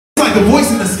like the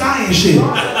voice in the sky and shit.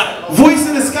 Voice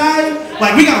in the sky?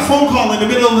 Like we got a phone call in the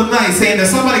middle of the night saying that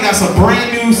somebody got some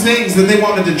brand new things that they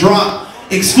wanted to drop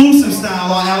exclusive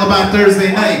style on Alibi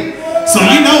Thursday night. So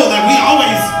you know that we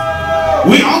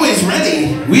always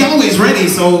ready. We always ready.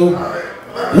 So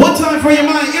one time for your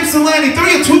mind, Ypsilanti, throw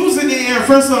your tools in the air.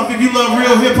 First off, if you love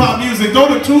real hip hop music, throw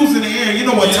the tools in the air. You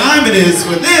know what time it is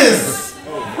for this.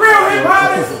 Real hip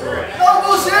hop is no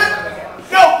bullshit.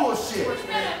 No bullshit.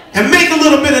 And make a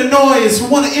little bit of noise for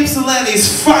one of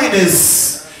Ypsilanti's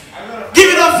finest. Give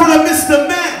it up for the Mr.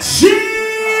 Matt G.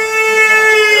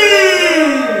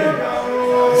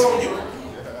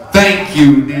 Thank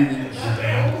you, dude.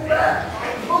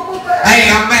 Hey,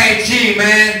 I'm Matt G,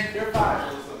 man.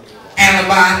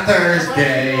 Alibi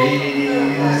Thursdays.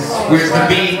 Where's the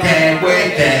beat at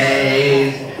with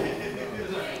days?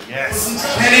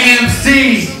 Yes. Kenny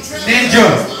MC, Ninja.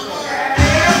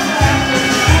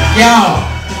 Yo.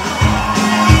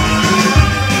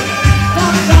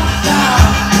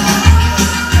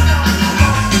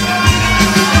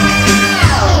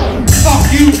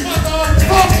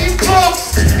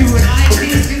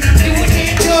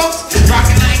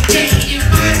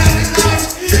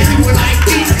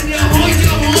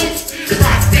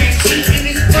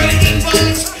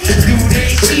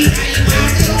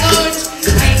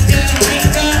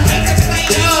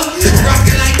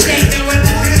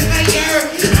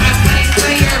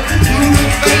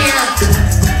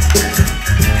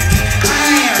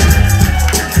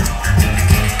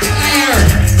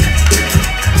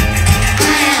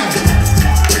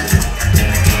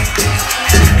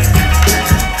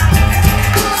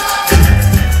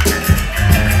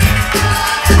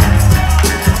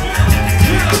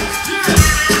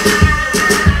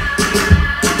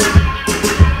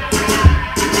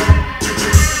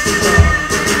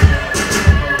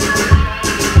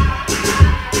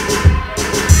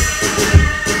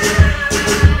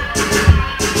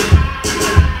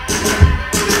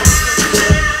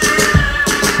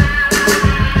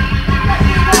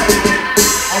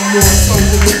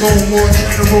 More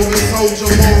general than soldier,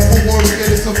 more for war to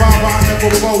get a survivor, I never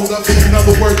fold up. In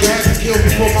other words, you had to kill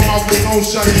before my mouth was on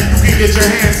shut. You can get your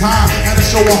hands high and to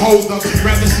show a hold up.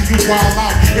 Rather see you wild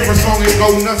out, hear a song and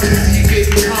go nuts. And see you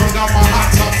getting turned out my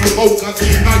hot tops and low cuts.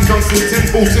 Night dunks and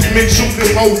 10 boots and men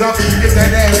shooting hold up. Get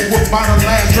that ass whooped by the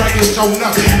last dragon showing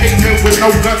up. Ain't men with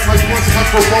no guts like once cut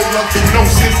for roll up. No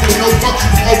sense and no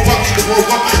fucking no fucking roll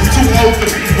up. Too old to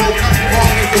be broke up,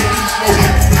 wrong as the beast smoke.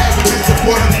 Having this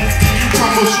supporter.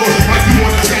 Combo short, like you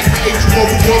wanna sack the H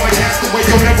overboard like Castaway.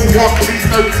 You'll never walk at least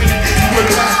 13. You in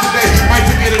class today, might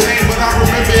forget a name, but I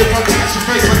remember if I catch your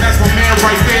face. Like that's my man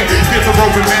right there. Get the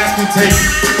rope and mask and tape.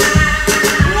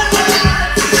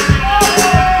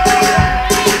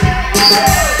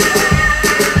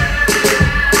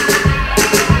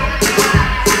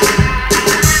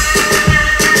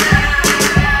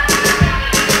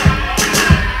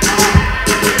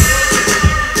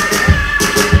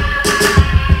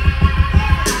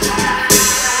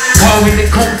 With the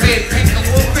COVID, pick a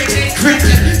wolf in the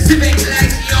trenches. To make like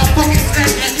y'all fucking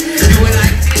snatching. Do it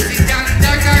like this, it's down in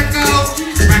dark, dark, go.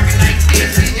 Rock it like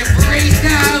this, and your freeze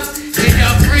out. And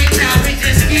your freeze out, and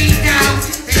your ski down.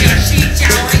 And your sheet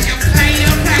out, and your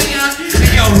player. And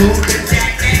your hoop is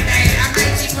that day. I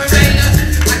bet you prevail.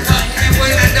 I cut him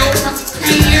when I don't fucking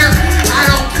care. I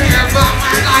don't care about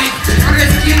my life. I'm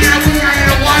just getting out when I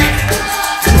had a wife.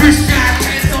 Wish I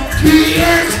had some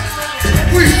kids.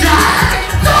 Wish I had.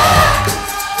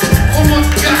 Oh my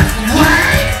God,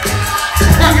 what?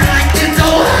 Rockin' like this,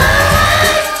 oh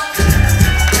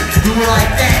do it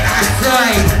like that, I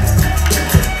say.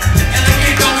 And look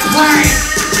at don't play.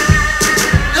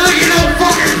 And look at don't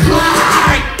fucking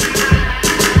play.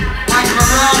 Like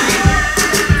Maroni.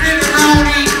 And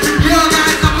Maroni. You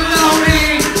guys are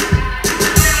baloney.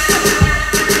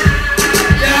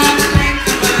 Y'all think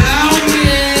the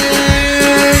baloney.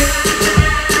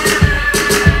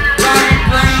 Bobby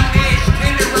Brown is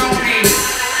tenderoni.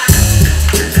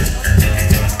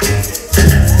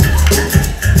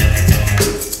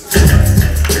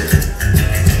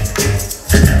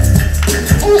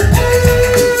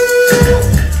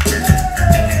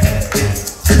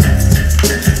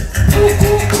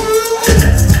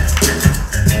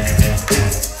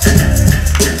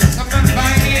 Someone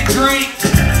buy me a drink.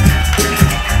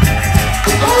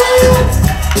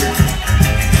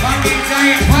 Buy me a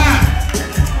giant pop.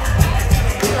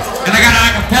 And I got an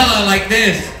acapella like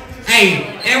this. Hey,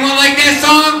 anyone like that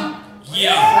song?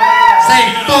 Yeah. Say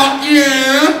fuck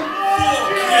yeah.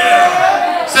 Fuck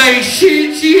yeah. Say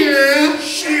shit yeah.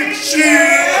 Shit yeah.